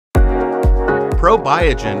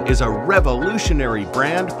Probiogen is a revolutionary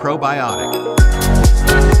brand probiotic.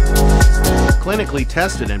 Clinically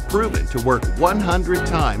tested and proven to work 100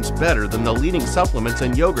 times better than the leading supplements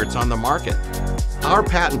and yogurts on the market. Our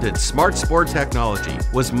patented Smart Spore Technology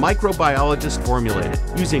was microbiologist formulated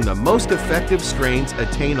using the most effective strains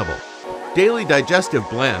attainable. Daily digestive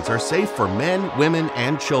blends are safe for men, women,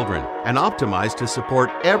 and children and optimized to support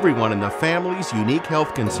everyone in the family's unique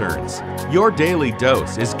health concerns. Your daily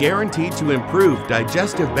dose is guaranteed to improve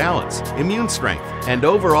digestive balance, immune strength, and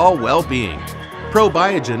overall well-being.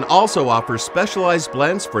 Probiogen also offers specialized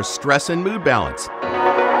blends for stress and mood balance,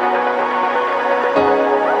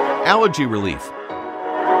 allergy relief,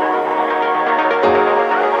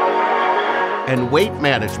 and weight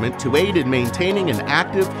management to aid in maintaining an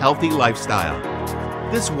active, healthy lifestyle.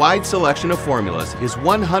 This wide selection of formulas is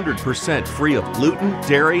 100% free of gluten,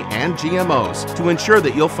 dairy, and GMOs to ensure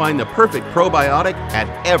that you'll find the perfect probiotic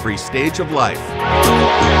at every stage of life.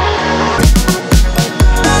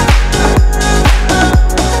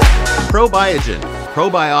 Probiogen,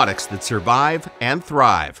 probiotics that survive and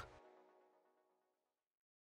thrive.